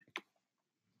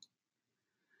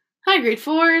Hi, grade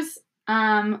fours.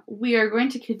 We are going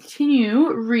to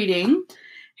continue reading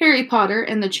Harry Potter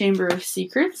and the Chamber of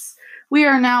Secrets. We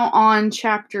are now on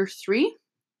chapter 3,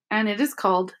 and it is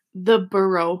called The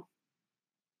Burrow.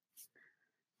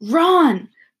 Ron!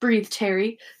 Breathed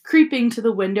Harry, creeping to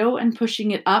the window and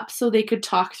pushing it up so they could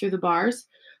talk through the bars.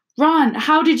 Ron,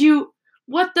 how did you...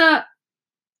 What the...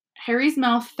 Harry's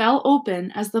mouth fell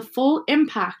open as the full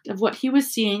impact of what he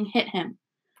was seeing hit him.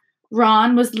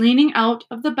 Ron was leaning out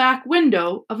of the back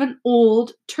window of an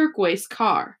old turquoise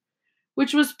car,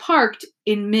 which was parked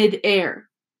in mid-air.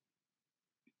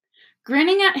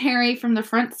 Grinning at Harry from the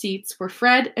front seats were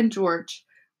Fred and George,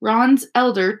 Ron's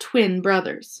elder twin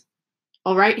brothers.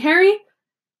 "All right, Harry?"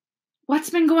 "What's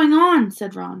been going on?"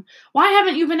 said Ron. "Why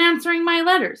haven't you been answering my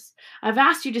letters? I've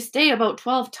asked you to stay about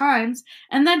 12 times,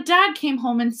 and then Dad came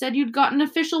home and said you'd got an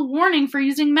official warning for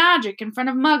using magic in front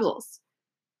of muggles."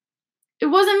 "It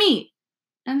wasn't me.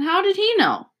 And how did he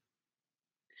know?"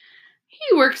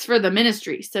 "He works for the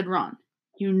ministry," said Ron.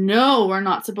 "You know we're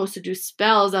not supposed to do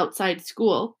spells outside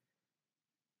school."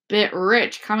 "Bit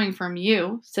rich coming from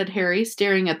you," said Harry,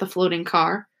 staring at the floating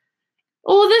car.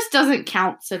 "Oh, this doesn't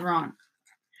count," said Ron.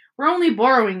 "We're only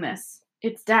borrowing this.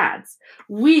 It's Dad's.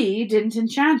 We didn't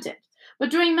enchant it. But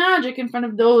doing magic in front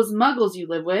of those muggles you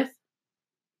live with..."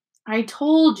 "I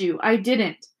told you I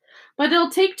didn't. But it'll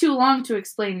take too long to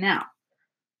explain now.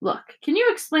 Look, can you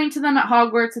explain to them at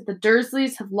Hogwarts that the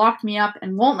Dursleys have locked me up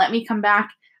and won't let me come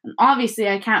back, and obviously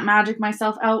I can't magic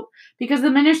myself out because the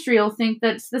ministry will think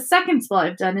that it's the second spell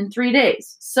I've done in 3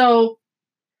 days. So..."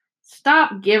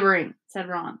 "Stop gibbering," said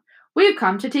Ron. "We've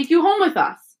come to take you home with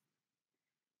us."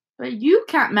 "But you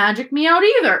can't magic me out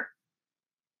either."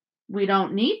 "We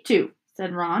don't need to,"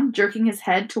 said Ron, jerking his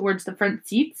head towards the front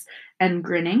seats and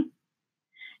grinning.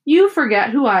 "You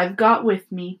forget who I've got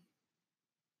with me."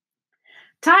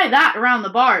 "Tie that around the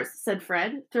bars," said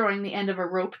Fred, throwing the end of a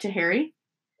rope to Harry.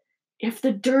 "If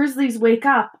the Dursleys wake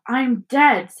up, I'm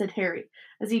dead," said Harry,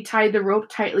 as he tied the rope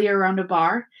tightly around a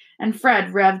bar, and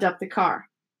Fred revved up the car.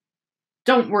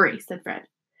 "Don't worry," said Fred.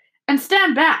 "And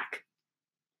stand back."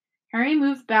 Harry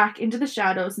moved back into the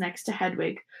shadows next to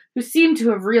Hedwig, who seemed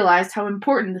to have realized how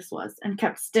important this was and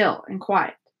kept still and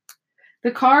quiet. The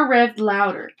car revved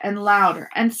louder,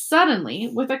 and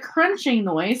suddenly, with a crunching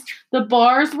noise, the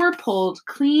bars were pulled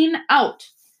clean out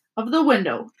of the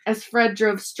window as Fred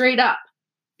drove straight up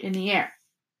in the air.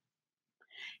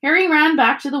 Harry ran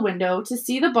back to the window to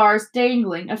see the bars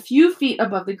dangling a few feet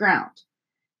above the ground.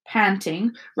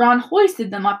 Panting, Ron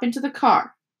hoisted them up into the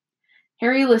car.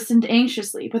 Harry listened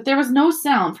anxiously, but there was no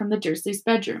sound from the Dursleys'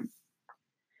 bedroom.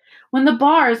 When the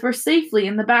bars were safely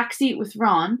in the back seat with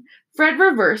Ron, Fred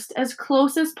reversed as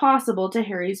close as possible to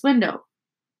Harry's window.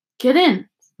 "Get in,"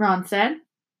 Ron said.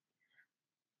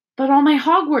 "But all my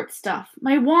Hogwarts stuff,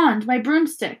 my wand, my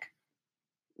broomstick."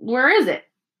 "Where is it?"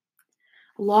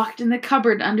 "Locked in the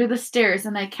cupboard under the stairs,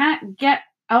 and I can't get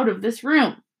out of this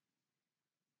room."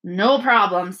 "No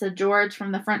problem," said George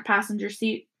from the front passenger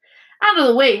seat. "Out of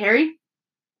the way, Harry."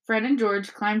 Fred and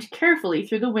George climbed carefully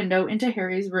through the window into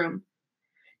Harry's room.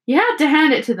 You had to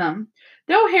hand it to them,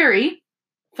 though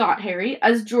thought Harry,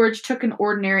 as George took an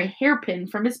ordinary hairpin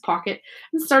from his pocket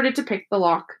and started to pick the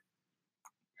lock.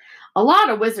 "A lot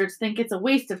of wizards think it's a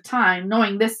waste of time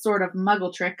knowing this sort of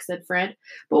muggle trick," said Fred,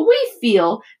 "but we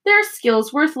feel they're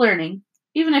skills worth learning,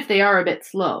 even if they are a bit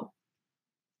slow."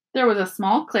 There was a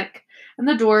small click, and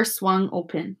the door swung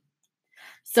open.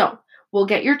 "So, we'll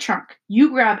get your trunk. You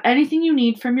grab anything you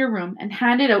need from your room and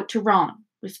hand it out to Ron,"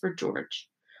 whispered George.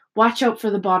 "Watch out for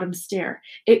the bottom stair.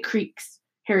 It creaks,"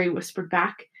 Harry whispered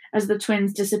back, as the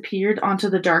twins disappeared onto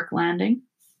the dark landing.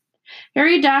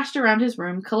 Harry dashed around his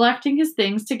room, collecting his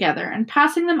things together and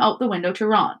passing them out the window to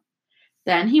Ron.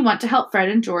 Then he went to help Fred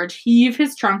and George heave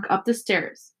his trunk up the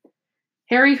stairs.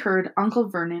 Harry heard Uncle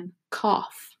Vernon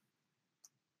cough.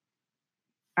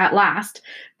 At last,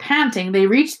 panting, they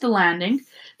reached the landing,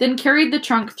 then carried the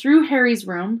trunk through Harry's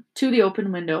room to the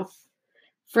open window.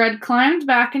 Fred climbed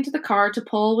back into the car to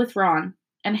pull with Ron,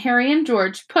 and Harry and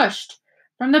George pushed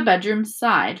from the bedroom's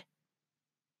side.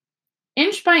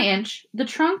 Inch by inch, the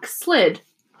trunk slid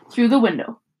through the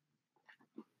window.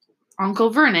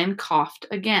 Uncle Vernon coughed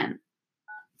again.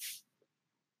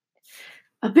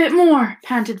 "A bit more,"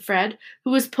 panted Fred,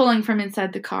 who was pulling from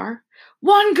inside the car.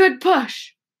 "One good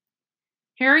push."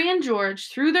 Harry and George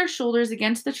threw their shoulders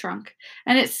against the trunk,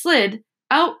 and it slid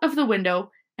out of the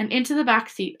window and into the back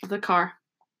seat of the car.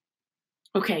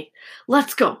 "Okay,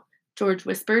 let's go," George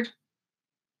whispered.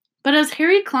 But as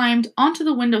Harry climbed onto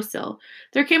the windowsill,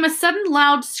 there came a sudden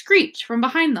loud screech from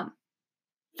behind them,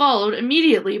 followed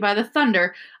immediately by the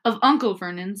thunder of Uncle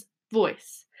Vernon's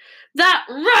voice. "That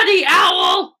ruddy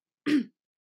owl!"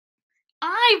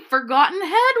 I've forgotten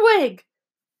Hedwig!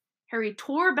 Harry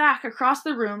tore back across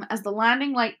the room as the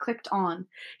landing light clicked on.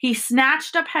 He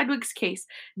snatched up Hedwig's case,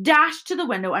 dashed to the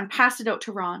window, and passed it out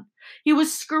to Ron. He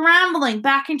was scrambling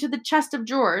back onto the chest of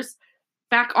drawers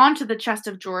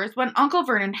when Uncle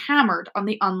Vernon hammered on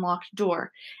the unlocked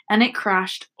door, and it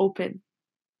crashed open.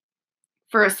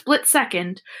 For a split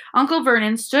second, Uncle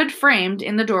Vernon stood framed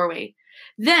in the doorway.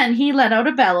 Then he let out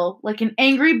a bellow like an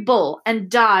angry bull and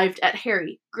dived at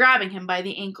Harry, grabbing him by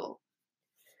the ankle.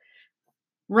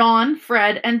 Ron,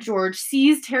 Fred, and George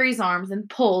seized Harry's arms and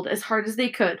pulled as hard as they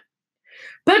could.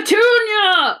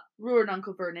 "Petunia!" roared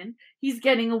Uncle Vernon. "He's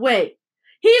getting away!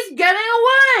 He's getting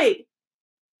away!"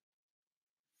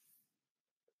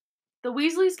 The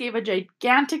Weasleys gave a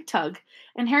gigantic tug,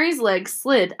 and Harry's legs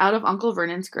slid out of Uncle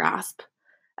Vernon's grasp.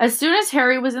 As soon as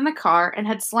Harry was in the car and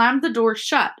had slammed the door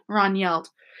shut, Ron yelled,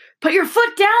 "Put your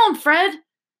foot down, Fred!"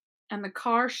 And the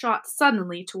car shot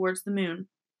suddenly towards the moon.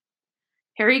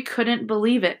 Harry couldn't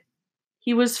believe it.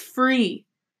 He was free.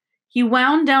 He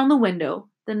wound down the window,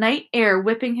 the night air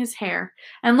whipping his hair,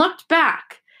 and looked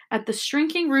back at the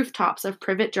shrinking rooftops of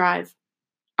Privet Drive.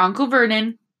 Uncle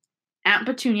Vernon, Aunt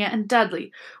Petunia, and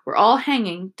Dudley were all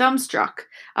hanging, dumbstruck,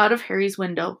 out of Harry's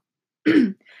window.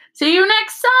 "See you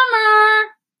next summer!"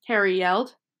 Harry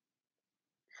yelled.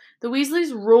 The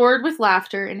Weasleys roared with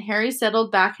laughter, and Harry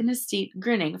settled back in his seat,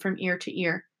 grinning from ear to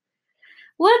ear.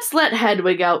 "Let's let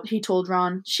Hedwig out," he told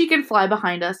Ron. "She can fly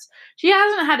behind us. She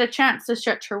hasn't had a chance to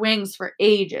stretch her wings for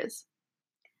ages."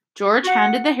 George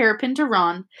handed the hairpin to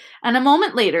Ron, and a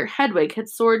moment later Hedwig had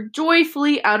soared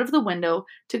joyfully out of the window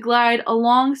to glide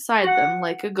alongside them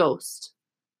like a ghost.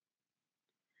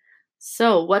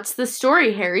 "So, what's the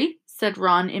story, Harry?" said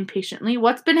Ron impatiently.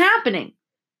 "What's been happening?"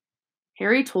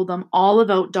 Harry told them all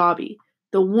about Dobby,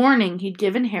 the warning he'd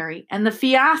given Harry, and the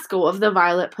fiasco of the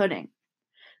violet pudding.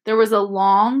 There was a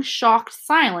long, shocked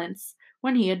silence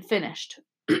when he had finished.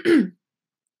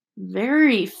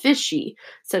 "Very fishy,"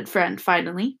 said Fred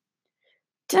finally.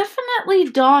 "Definitely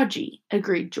dodgy,"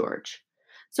 agreed George.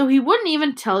 "So he wouldn't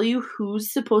even tell you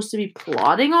who's supposed to be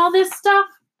plotting all this stuff?"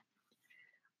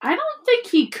 "I don't think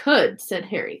he could," said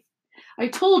Harry. "I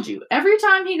told you, every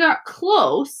time he got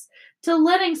close to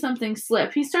letting something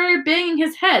slip, he started banging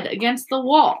his head against the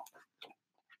wall."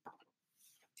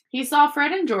 He saw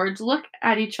Fred and George look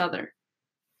at each other.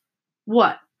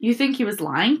 "What, you think he was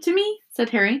lying to me?" said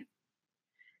Harry.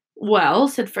 "Well,"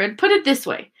 said Fred, "put it this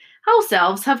way. House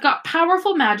elves have got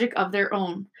powerful magic of their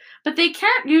own, but they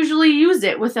can't usually use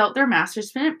it without their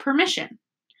master's permission.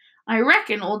 I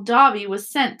reckon old Dobby was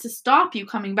sent to stop you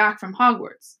coming back from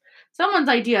Hogwarts. Someone's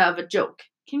idea of a joke.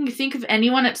 Can you think of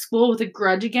anyone at school with a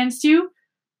grudge against you?"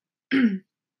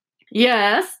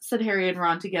 "Yes," said Harry and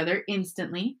Ron together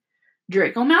instantly.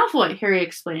 "Draco Malfoy," Harry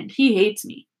explained. "He hates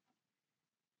me."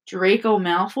 "Draco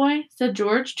Malfoy?" said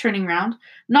George, turning round.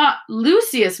 "Not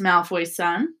Lucius Malfoy's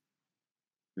son?"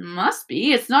 "Must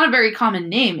be. It's not a very common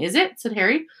name, is it?" said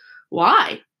Harry.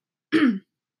 "Why?"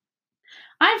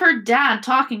 "I've heard Dad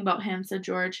talking about him," said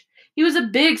George. "He was a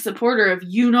big supporter of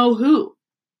you-know-who."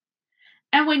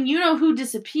 "And when you-know-who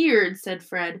disappeared," said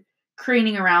Fred,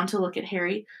 craning around to look at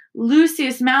Harry,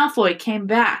 "Lucius Malfoy came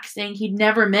back, saying he'd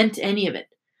never meant any of it.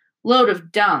 Load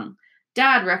of dung.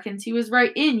 Dad reckons he was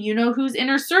right in you-know-who's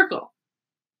inner circle."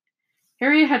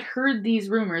 Harry had heard these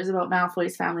rumors about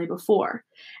Malfoy's family before,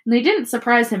 and they didn't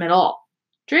surprise him at all.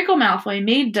 Draco Malfoy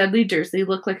made Dudley Dursley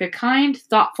look like a kind,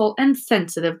 thoughtful, and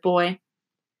sensitive boy.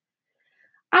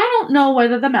 "I don't know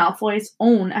whether the Malfoys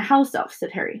own a house elf,"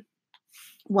 said Harry.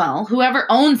 "Well, whoever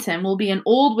owns him will be an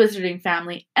old wizarding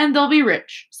family, and they'll be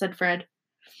rich," said Fred.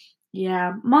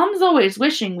 "Yeah, Mom's always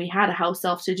wishing we had a house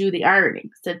elf to do the ironing,"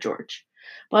 said George.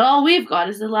 "But all we've got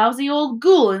is a lousy old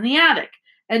ghoul in the attic,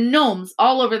 and gnomes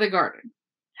all over the garden.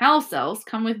 House elves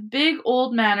come with big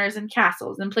old manors and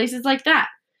castles and places like that.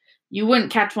 You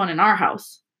wouldn't catch one in our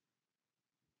house."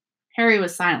 Harry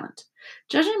was silent.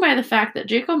 Judging by the fact that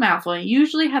Draco Malfoy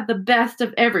usually had the best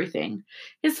of everything,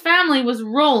 his family was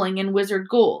rolling in wizard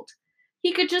gold.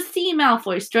 He could just see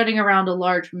Malfoy strutting around a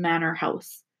large manor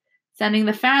house. Sending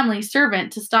the family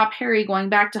servant to stop Harry going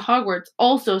back to Hogwarts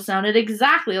also sounded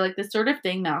exactly like the sort of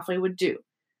thing Malfoy would do.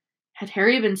 Had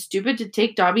Harry been stupid to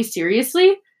take Dobby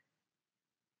seriously?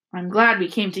 "I'm glad we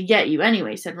came to get you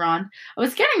anyway," said Ron. "I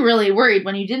was getting really worried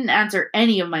when you didn't answer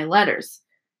any of my letters.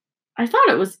 I thought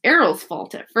it was Errol's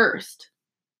fault at first."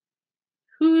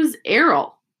 "Who's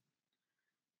Errol?"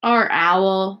 "Our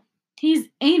owl. He's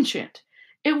ancient.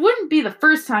 It wouldn't be the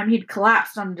first time he'd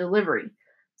collapsed on a delivery.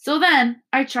 So then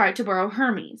I tried to borrow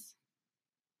Hermes."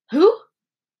 "Who?"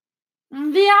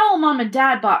 The owl Mom and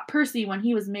Dad bought Percy when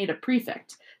he was made a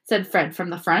prefect, said Fred from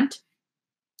the front.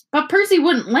 But Percy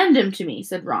wouldn't lend him to me,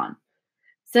 said Ron.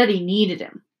 Said he needed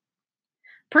him.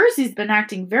 Percy's been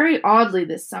acting very oddly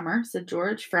this summer, said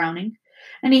George, frowning.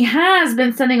 And he has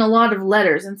been sending a lot of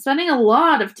letters and spending a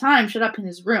lot of time shut up in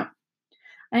his room.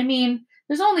 I mean,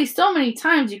 there's only so many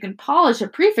times you can polish a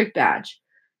prefect badge.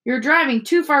 You're driving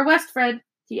too far west, Fred,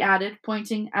 he added,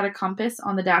 pointing at a compass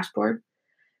on the dashboard.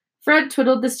 Fred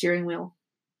twiddled the steering wheel.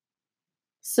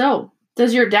 So,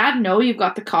 does your dad know you've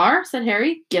got the car? Said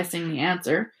Harry, guessing the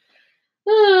answer.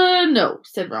 No,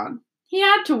 said Ron. He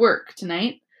had to work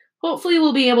tonight. Hopefully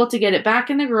we'll be able to get it back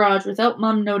in the garage without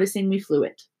Mum noticing we flew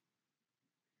it.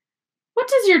 What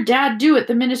does your dad do at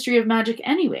the Ministry of Magic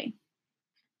anyway?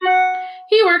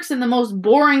 He works in the most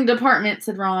boring department,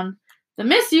 said Ron. The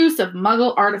Misuse of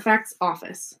Muggle Artifacts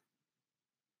Office.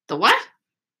 The what?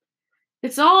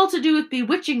 It's all to do with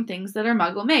bewitching things that are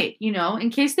Muggle-made, in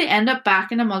case they end up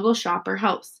back in a Muggle shop or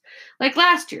house. Like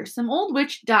last year, some old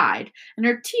witch died, and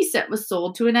her tea set was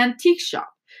sold to an antique shop.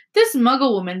 This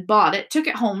Muggle woman bought it, took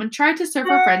it home, and tried to serve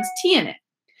her friends tea in it.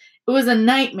 It was a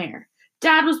nightmare.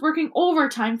 Dad was working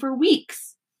overtime for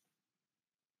weeks.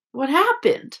 What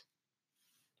happened?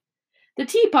 The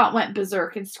teapot went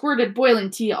berserk and squirted boiling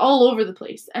tea all over the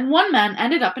place, and one man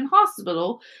ended up in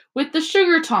hospital with the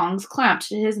sugar tongs clamped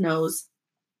to his nose.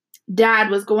 Dad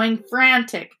was going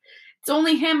frantic. It's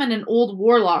only him and an old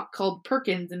warlock called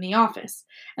Perkins in the office,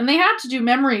 and they had to do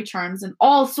memory charms and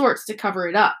all sorts to cover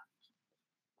it up.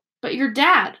 But your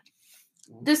dad,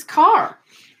 this car.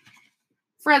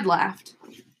 Fred laughed.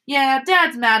 Yeah,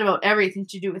 Dad's mad about everything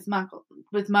to do with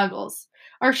Muggles.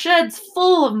 Our shed's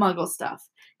full of Muggle stuff.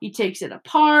 He takes it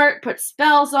apart, puts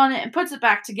spells on it, and puts it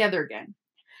back together again.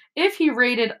 If he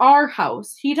raided our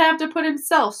house, he'd have to put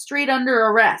himself straight under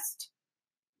arrest.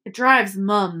 It drives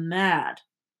Mum mad.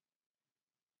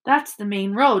 That's the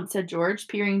main road, said George,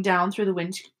 peering down through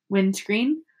the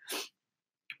windscreen.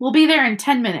 We'll be there in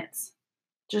 10 minutes.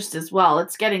 Just as well,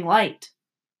 it's getting light.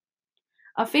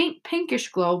 A faint pinkish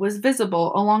glow was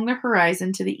visible along the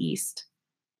horizon to the east.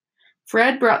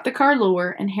 Fred brought the car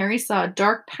lower, and Harry saw a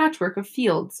dark patchwork of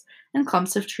fields and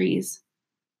clumps of trees.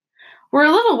 We're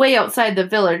a little way outside the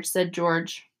village, said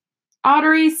George.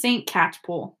 Ottery St.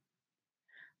 Catchpole.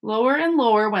 Lower and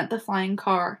lower went the flying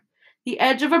car. The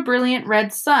edge of a brilliant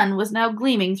red sun was now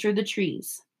gleaming through the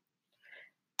trees.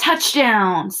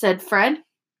 Touchdown, said Fred,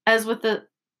 as with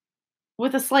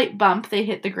a slight bump they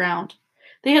hit the ground.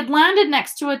 They had landed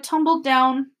next to a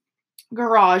tumbled-down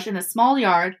garage in a small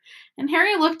yard, and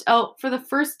Harry looked out for the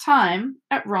first time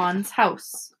at Ron's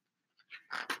house.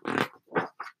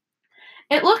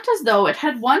 It looked as though it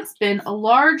had once been a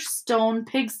large stone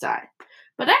pigsty,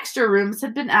 but extra rooms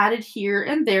had been added here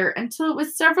and there until it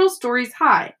was several stories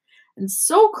high, and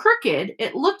so crooked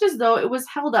it looked as though it was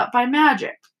held up by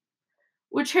magic,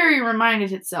 which Harry reminded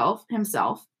himself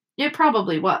it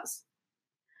probably was.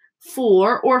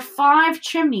 4 or 5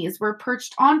 chimneys were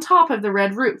perched on top of the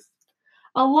red roof.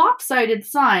 A lopsided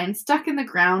sign stuck in the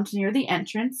ground near the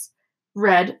entrance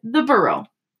read "The Burrow."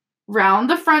 Round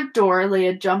the front door lay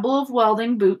a jumble of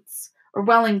Wellington boots,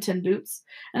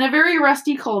 and a very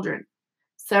rusty cauldron.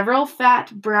 Several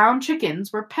fat brown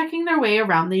chickens were pecking their way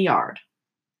around the yard.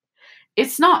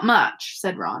 It's not much,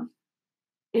 said Ron.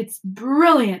 It's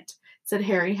brilliant, said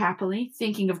Harry happily,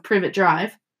 thinking of Privet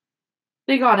Drive.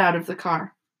 They got out of the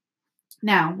car.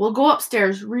 Now, we'll go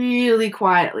upstairs really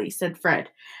quietly, said Fred,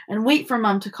 and wait for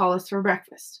Mum to call us for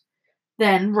breakfast.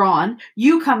 Then, Ron,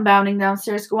 you come bounding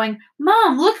downstairs going,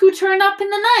 Mom, look who turned up in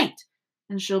the night!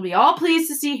 And she'll be all pleased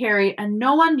to see Harry, and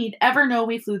no one need ever know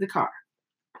we flew the car.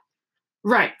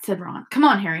 Right, said Ron. Come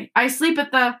on, Harry. I sleep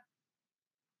at the...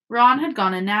 Ron had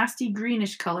gone a nasty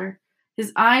greenish color,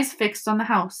 his eyes fixed on the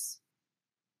house.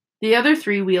 The other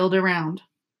 3 wheeled around.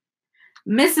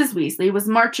 Mrs. Weasley was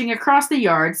marching across the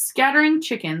yard, scattering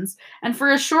chickens, and for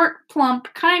a short, plump,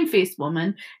 kind-faced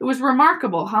woman, it was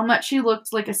remarkable how much she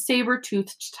looked like a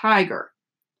saber-toothed tiger.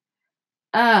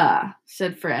 Ah,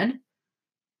 said Fred.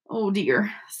 Oh,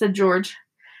 dear, said George.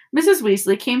 Mrs.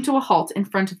 Weasley came to a halt in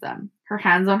front of them, her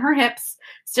hands on her hips,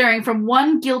 staring from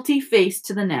one guilty face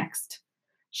to the next.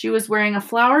 She was wearing a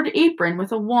flowered apron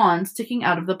with a wand sticking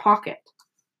out of the pocket.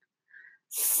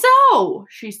 So,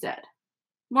 she said.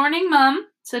 Morning, Mum,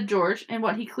 said George, in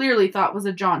what he clearly thought was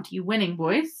a jaunty, winning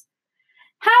voice.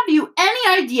 Have you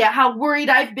any idea how worried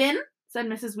I've been? Said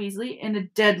Mrs. Weasley in a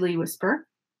deadly whisper.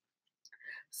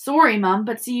 Sorry, Mum,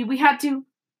 but see, we had to...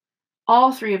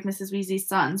 All 3 of Mrs. Weasley's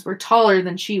sons were taller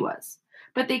than she was,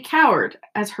 but they cowered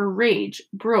as her rage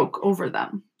broke over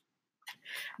them.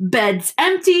 Bed's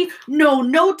empty, no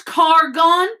note, car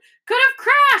gone, could have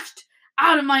crashed.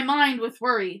 out of my mind with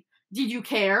worry. Did you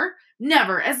care?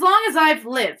 Never, as long as I've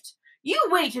lived. You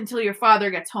wait until your father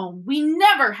gets home. We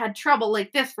never had trouble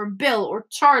like this from Bill or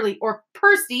Charlie or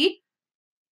Percy.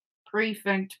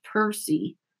 Prefect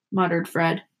Percy, muttered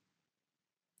Fred.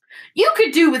 You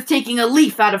could do with taking a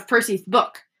leaf out of Percy's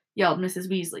book, yelled Mrs.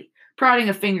 Weasley, prodding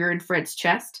a finger in Fred's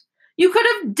chest. You could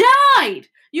have died!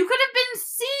 You could have been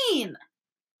seen!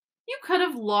 You could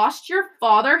have lost your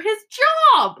father his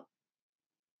job!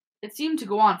 It seemed to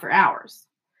go on for hours.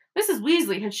 Mrs.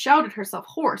 Weasley had shouted herself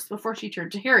hoarse before she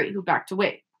turned to Harry, who backed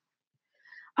away.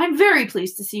 I'm very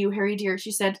pleased to see you, Harry dear,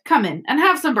 she said. Come in and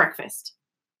have some breakfast.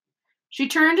 She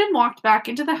turned and walked back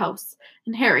into the house,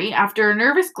 and Harry, after a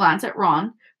nervous glance at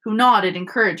Ron, who nodded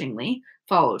encouragingly,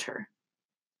 followed her.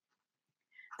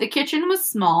 The kitchen was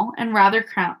small and rather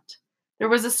cramped. There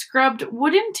was a scrubbed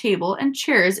wooden table and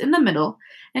chairs in the middle,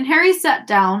 and Harry sat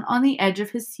down on the edge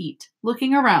of his seat,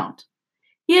 looking around.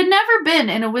 He had never been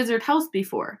in a wizard house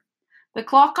before. The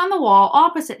clock on the wall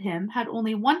opposite him had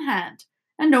only one hand,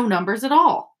 and no numbers at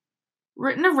all.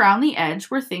 Written around the edge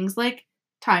were things like,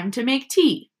 time to make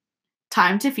tea,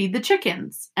 time to feed the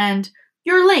chickens, and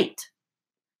you're late.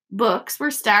 Books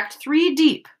were stacked 3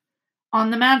 deep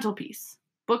on the mantelpiece.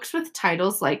 Books with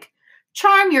titles like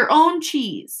Charm Your Own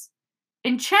Cheese,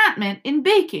 Enchantment in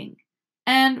Baking,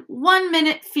 and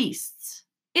 1-Minute Feasts.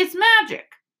 It's magic.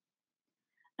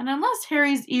 And unless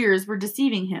Harry's ears were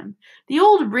deceiving him, the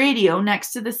old radio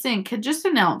next to the sink had just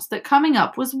announced that coming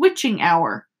up was Witching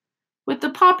Hour, with the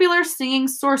popular singing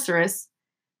sorceress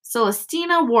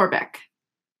Celestina Warbeck.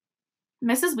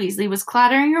 Mrs. Weasley was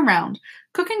clattering around,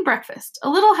 cooking breakfast, a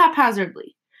little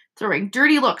haphazardly, throwing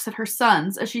dirty looks at her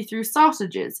sons as she threw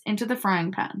sausages into the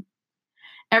frying pan.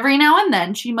 Every now and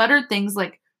then she muttered things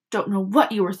like, don't know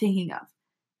what you were thinking of,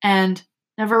 and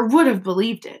never would have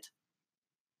believed it.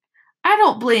 I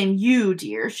don't blame you,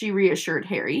 dear, she reassured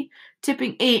Harry,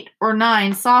 tipping 8 or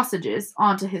 9 sausages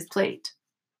onto his plate.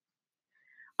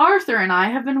 Arthur and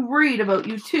I have been worried about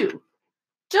you too.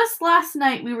 Just last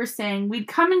night we were saying we'd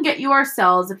come and get you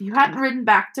ourselves if you hadn't ridden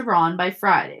back to Ron by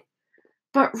Friday.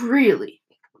 But really.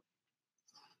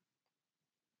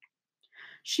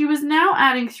 She was now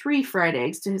adding 3 fried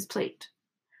eggs to his plate.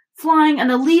 Flying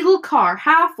an illegal car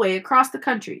halfway across the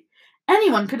country.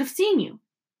 Anyone could have seen you.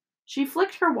 She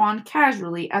flicked her wand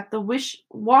casually at the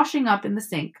washing up in the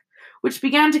sink, which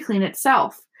began to clean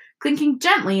itself, clinking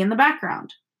gently in the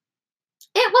background.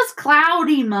 It was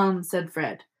cloudy, Mum, said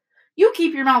Fred. You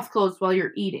keep your mouth closed while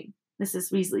you're eating,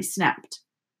 Mrs. Weasley snapped.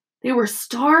 They were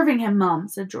starving him, Mum,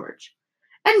 said George.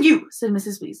 And you, said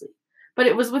Mrs. Weasley. But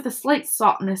it was with a slight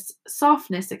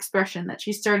softness expression that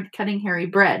she started cutting Harry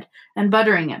bread and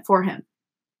buttering it for him.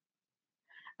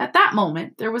 At that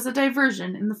moment, there was a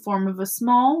diversion in the form of a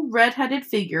small, red-headed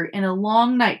figure in a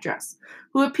long nightdress,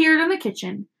 who appeared in the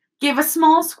kitchen, gave a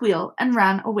small squeal, and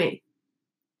ran away.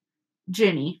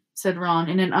 Ginny, said Ron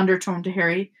in an undertone to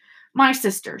Harry, my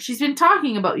sister. She's been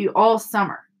talking about you all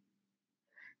summer.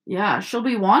 Yeah, she'll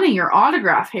be wanting your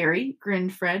autograph, Harry,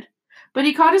 grinned Fred. But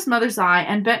he caught his mother's eye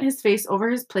and bent his face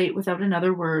over his plate without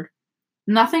another word.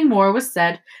 Nothing more was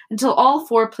said until all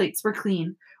 4 plates were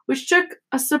clean, which took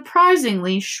a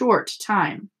surprisingly short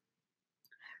time.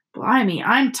 Blimey,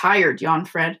 I'm tired, yawned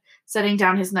Fred, setting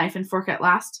down his knife and fork at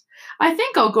last. I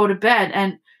think I'll go to bed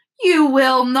and— You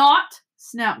will not,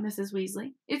 snapped Mrs.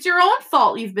 Weasley. It's your own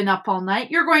fault you've been up all night.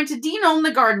 You're going to denome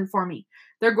the garden for me.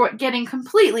 They're getting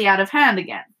completely out of hand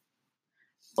again.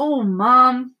 Oh,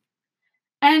 Mom.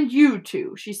 And you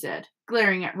too, she said,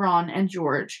 glaring at Ron and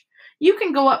George. You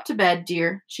can go up to bed,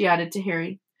 dear, she added to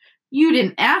Harry. You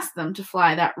didn't ask them to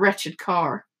fly that wretched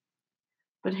car.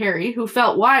 But Harry, who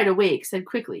felt wide awake, said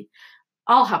quickly,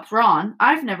 I'll help Ron.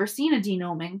 I've never seen a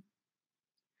denoming.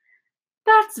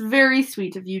 That's very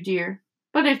sweet of you, dear.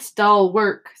 But it's dull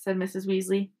work, said Mrs.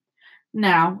 Weasley.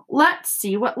 Now, let's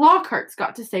see what Lockhart's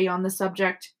got to say on the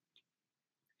subject.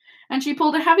 And she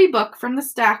pulled a heavy book from the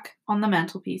stack on the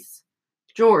mantelpiece.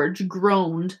 George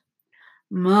groaned.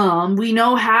 Mum, we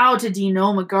know how to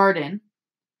denome a garden.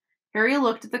 Harry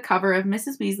looked at the cover of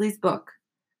Mrs. Weasley's book.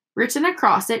 Written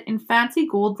across it in fancy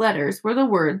gold letters were the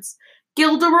words,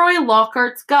 Gilderoy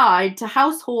Lockhart's Guide to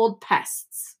Household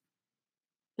Pests.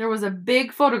 There was a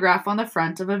big photograph on the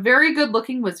front of a very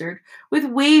good-looking wizard with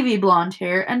wavy blonde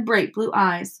hair and bright blue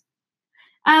eyes.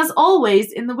 As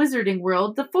always in the wizarding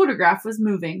world, the photograph was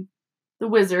moving. The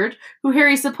wizard, who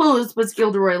Harry supposed was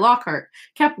Gilderoy Lockhart,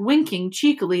 kept winking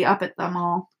cheekily up at them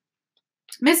all.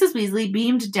 Mrs. Weasley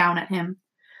beamed down at him.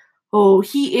 Oh,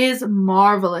 he is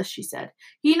marvelous, she said.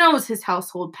 He knows his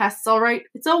household pests all right.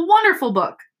 It's a wonderful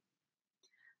book.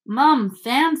 Mum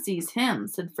fancies him,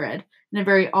 said Fred, in a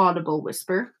very audible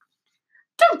whisper.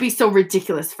 Don't be so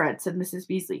ridiculous, Fred, said Mrs.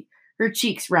 Weasley, her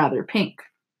cheeks rather pink.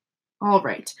 All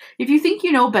right, if you think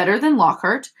you know better than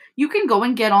Lockhart, you can go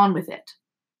and get on with it.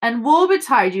 And woe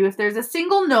betide you if there's a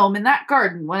single gnome in that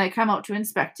garden when I come out to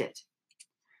inspect it.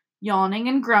 Yawning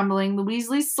and grumbling, the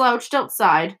Weasleys slouched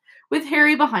outside, with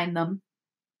Harry behind them.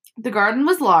 The garden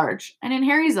was large, and in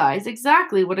Harry's eyes,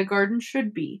 exactly what a garden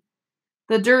should be.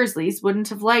 The Dursleys wouldn't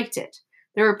have liked it.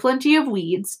 There were plenty of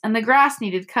weeds, and the grass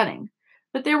needed cutting.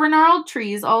 But there were gnarled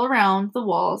trees all around the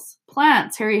walls,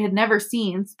 plants Harry had never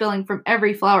seen spilling from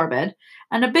every flower bed,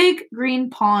 and a big green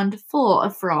pond full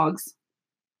of frogs.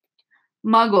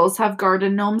 Muggles have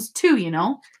garden gnomes too, you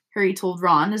know, Harry told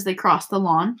Ron as they crossed the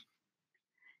lawn.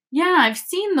 Yeah, I've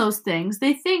seen those things.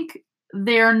 They think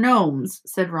they're gnomes,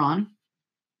 said Ron.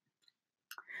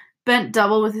 Bent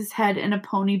double with his head in a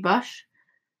pony bush.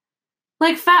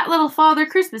 Like fat little Father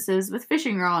Christmases with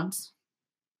fishing rods.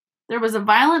 There was a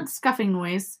violent scuffing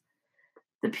noise.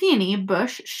 The peony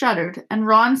bush shuddered, and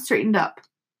Ron straightened up.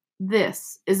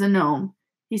 This is a gnome,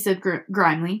 he said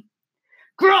grimly.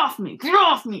 Get off me! Get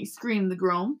off me! Screamed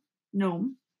the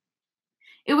gnome.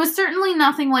 It was certainly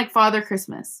nothing like Father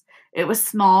Christmas. It was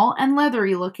small and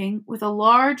leathery looking, with a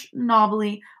large,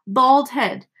 knobbly, bald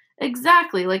head,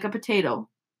 exactly like a potato.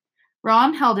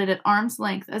 Ron held it at arm's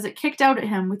length as it kicked out at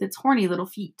him with its horny little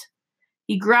feet.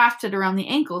 He grasped it around the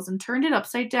ankles and turned it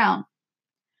upside down.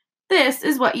 This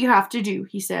is what you have to do,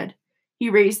 he said. He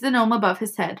raised the gnome above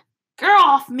his head. Get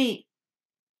off me!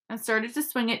 And started to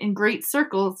swing it in great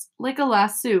circles like a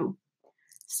lasso.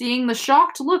 Seeing the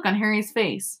shocked look on Harry's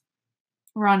face,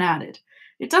 Ron added,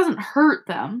 It doesn't hurt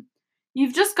them.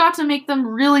 You've just got to make them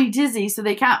really dizzy so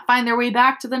they can't find their way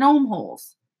back to the gnome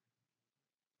holes.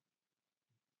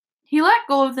 He let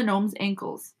go of the gnome's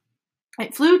ankles.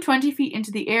 It flew 20 feet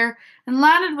into the air and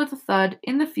landed with a thud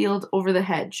in the field over the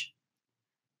hedge.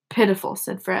 Pitiful,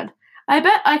 said Fred. I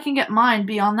bet I can get mine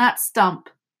beyond that stump.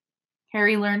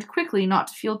 Harry learned quickly not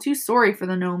to feel too sorry for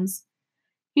the gnomes.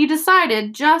 He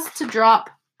decided just to drop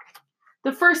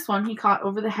the first one he caught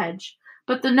over the hedge,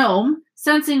 but the gnome,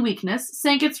 sensing weakness,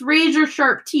 sank its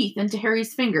razor-sharp teeth into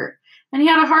Harry's finger, and he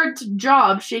had a hard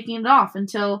job shaking it off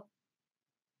until...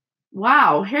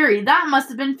 Wow, Harry, that must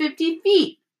have been 50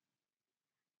 feet!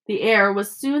 The air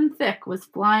was soon thick with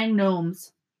flying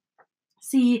gnomes.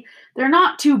 See, they're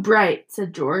not too bright,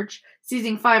 said George,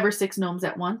 seizing 5 or 6 gnomes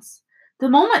at once. The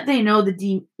moment they know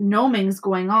the gnoming's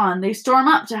going on, they storm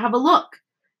up to have a look.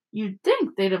 You'd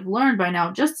think they'd have learned by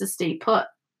now just to stay put.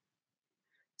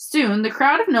 Soon, the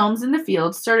crowd of gnomes in the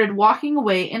field started walking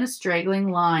away in a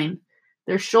straggling line,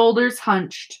 their shoulders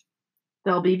hunched.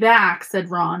 They'll be back, said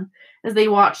Ron, as they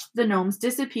watched the gnomes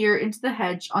disappear into the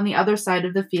hedge on the other side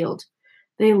of the field.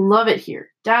 They love it here.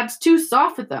 Dad's too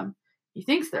soft with them. He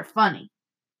thinks they're funny.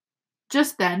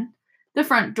 Just then, the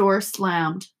front door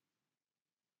slammed.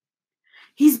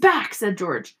 He's back, said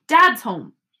George. Dad's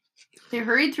home. They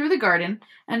hurried through the garden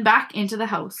and back into the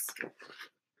house.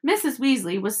 Mr.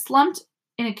 Weasley was slumped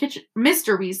in a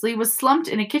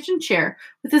kitchen chair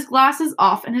with his glasses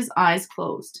off and his eyes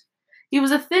closed. He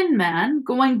was a thin man,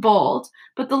 going bald,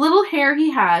 but the little hair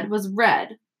he had was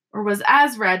red, or was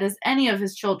as red as any of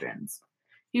his children's.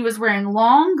 He was wearing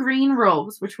long green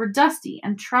robes, which were dusty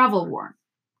and travel-worn.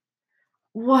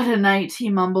 What a night, he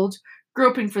mumbled,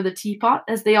 groping for the teapot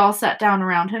as they all sat down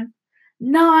around him.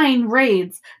 9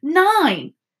 raids!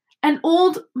 9! And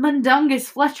old Mundungus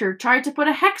Fletcher tried to put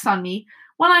a hex on me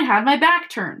when I had my back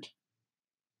turned.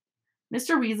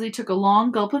 Mr. Weasley took a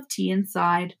long gulp of tea and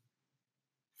sighed.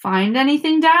 Find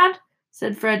anything, Dad?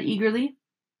 Said Fred eagerly.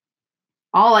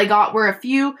 All I got were a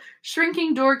few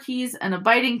shrinking door keys and a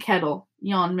biting kettle,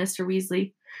 yawned Mr.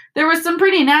 Weasley. There was some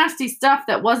pretty nasty stuff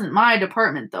that wasn't my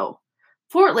department, though.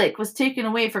 Fortlake was taken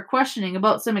away for questioning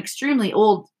about some extremely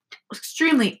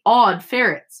odd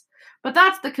ferrets. But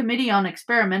that's the Committee on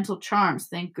Experimental Charms,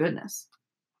 thank goodness.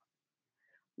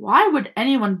 Why would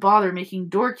anyone bother making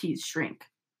door keys shrink?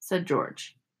 Said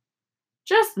George.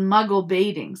 Just muggle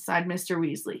baiting, sighed Mr.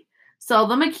 Weasley. Sell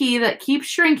them a key that keeps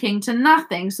shrinking to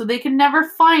nothing so they can never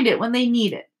find it when they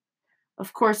need it.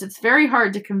 Of course, it's very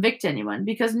hard to convict anyone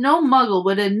because no muggle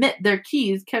would admit their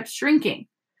keys kept shrinking.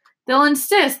 They'll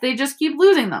insist they just keep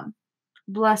losing them.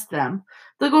 Bless them.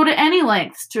 They'll go to any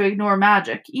lengths to ignore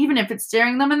magic, even if it's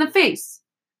staring them in the face.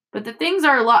 But the things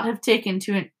our lot have taken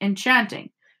to enchanting,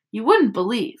 you wouldn't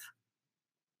believe.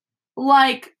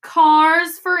 Like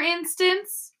cars, for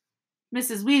instance?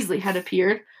 Mrs. Weasley had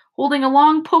appeared, holding a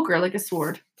long poker like a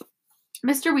sword.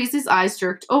 Mr. Weasley's eyes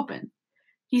jerked open.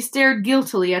 He stared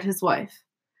guiltily at his wife.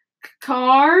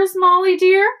 Cars, Molly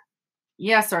dear?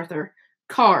 Yes, Arthur,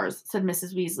 cars, said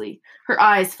Mrs. Weasley, her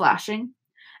eyes flashing.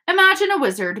 Imagine a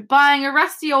wizard buying a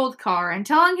rusty old car and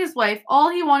telling his wife all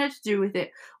he wanted to do with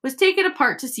it was take it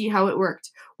apart to see how it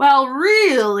worked. Well,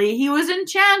 really, he was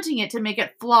enchanting it to make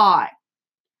it fly.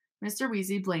 Mr.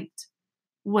 Weasley blinked.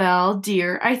 Well,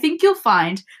 dear, I think you'll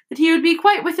find that he would be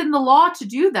quite within the law to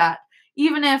do that,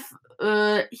 even if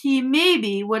he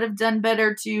maybe would have done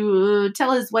better to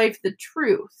tell his wife the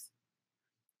truth.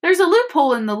 There's a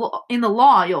loophole in the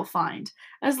law, you'll find.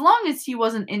 As long as he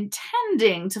wasn't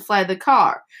intending to fly the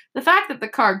car. The fact that the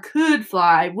car could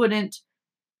fly wouldn't.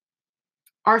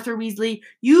 Arthur Weasley,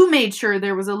 you made sure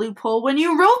there was a loophole when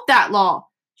you wrote that law,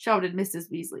 shouted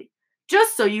Mrs. Weasley.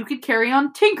 Just so you could carry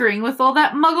on tinkering with all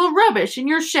that muggle rubbish in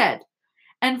your shed.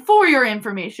 And for your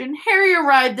information, Harry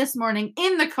arrived this morning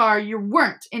in the car you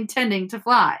weren't intending to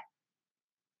fly.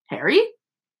 Harry?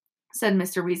 Said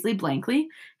Mr. Weasley blankly.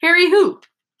 Harry who?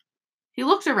 He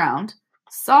looked around,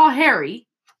 saw Harry,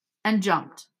 and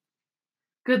jumped.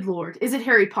 Good Lord, is it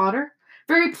Harry Potter?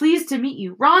 Very pleased to meet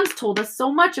you. Ron's told us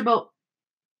so much about...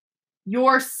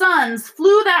 Your sons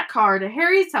flew that car to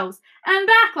Harry's house and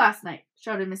back last night,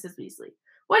 shouted Mrs. Weasley.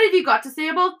 What have you got to say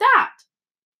about that?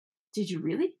 Did you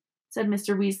really? Said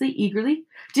Mr. Weasley eagerly.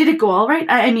 Did it go all right?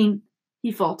 I mean,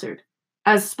 he faltered,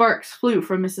 as sparks flew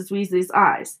from Mrs. Weasley's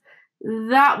eyes.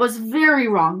 That was very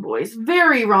wrong, boys.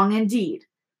 Very wrong indeed.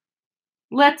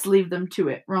 Let's leave them to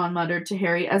it, Ron muttered to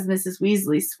Harry as Mrs.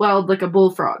 Weasley swelled like a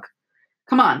bullfrog.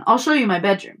 Come on, I'll show you my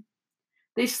bedroom.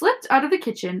 They slipped out of the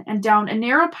kitchen and down a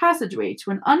narrow passageway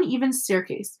to an uneven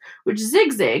staircase, which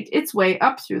zigzagged its way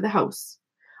up through the house.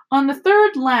 On the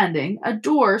third landing, a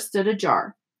door stood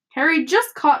ajar. Harry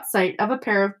just caught sight of a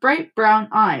pair of bright brown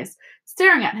eyes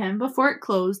staring at him before it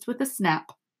closed with a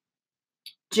snap.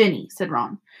 Ginny, said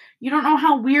Ron, you don't know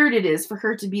how weird it is for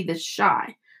her to be this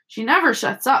shy. She never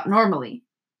shuts up normally.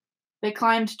 They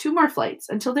climbed 2 more flights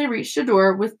until they reached a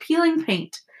door with peeling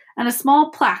paint and a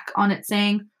small plaque on it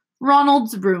saying,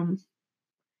 Ronald's room.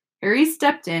 Harry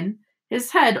stepped in,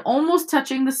 his head almost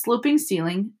touching the sloping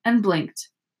ceiling, and blinked.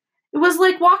 It was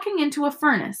like walking into a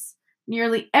furnace.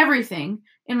 Nearly everything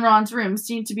in Ron's room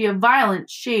seemed to be a violent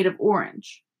shade of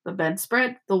orange. The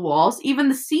bedspread, the walls, even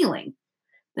the ceiling.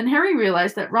 Then Harry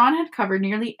realized that Ron had covered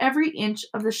nearly every inch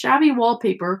of the shabby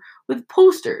wallpaper with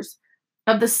posters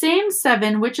of the same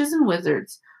 7 witches and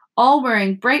wizards, all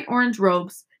wearing bright orange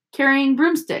robes, carrying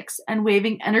broomsticks, and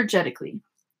waving energetically.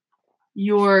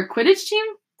 Your Quidditch team?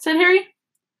 Said Harry.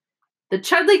 The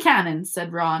Chudley Cannons,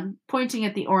 said Ron, pointing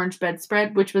at the orange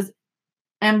bedspread, which was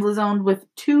emblazoned with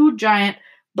 2 giant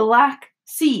black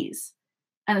C's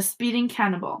and a speeding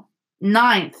cannonball.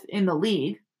 9th in the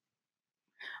league.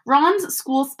 Ron's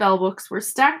school spellbooks were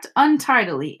stacked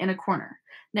untidily in a corner,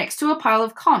 next to a pile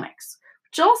of comics,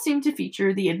 which all seemed to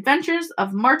feature the adventures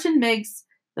of Martin Miggs,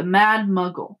 the Mad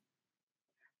Muggle.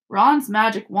 Ron's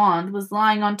magic wand was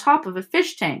lying on top of a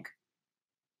fish tank.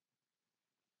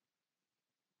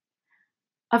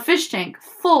 A fish tank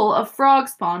full of frog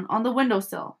spawn on the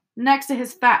windowsill, next to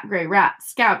his fat gray rat,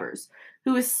 Scabbers,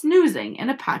 who was snoozing in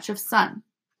a patch of sun.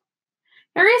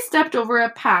 Harry stepped over a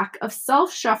pack of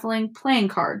self-shuffling playing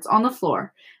cards on the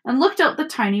floor and looked out the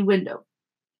tiny window.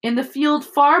 In the field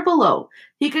far below,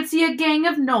 he could see a gang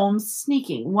of gnomes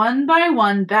sneaking one by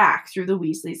one back through the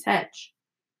Weasley's hedge.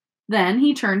 Then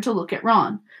he turned to look at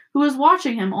Ron, who was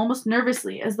watching him almost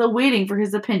nervously as though waiting for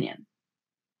his opinion.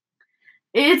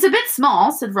 It's a bit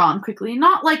small, said Ron quickly,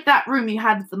 not like that room you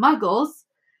had with the muggles.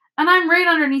 And I'm right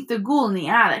underneath the ghoul in the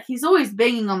attic. He's always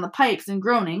banging on the pipes and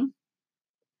groaning.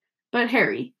 But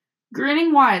Harry,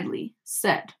 grinning widely,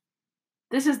 said,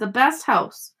 This is the best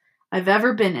house I've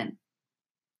ever been in.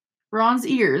 Ron's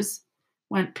ears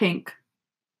went pink.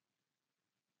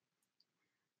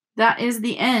 That is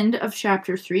the end of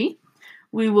Chapter 3.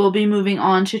 We will be moving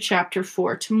on to Chapter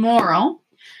 4 tomorrow.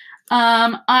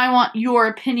 I want your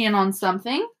opinion on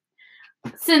something.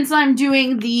 Since I'm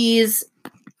doing these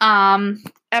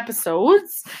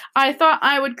episodes, I thought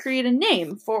I would create a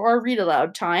name for our read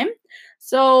aloud time.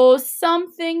 So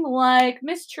something like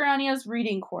Miss Charania's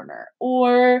Reading Corner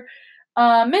or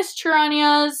Miss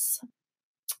Charania's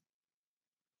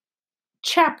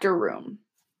Chapter Room.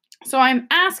 So I'm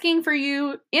asking for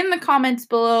you in the comments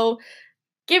below,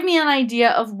 give me an idea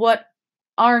of what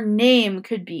our name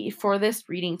could be for this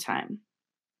reading time.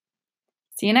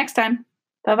 See you next time.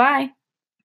 Bye-bye.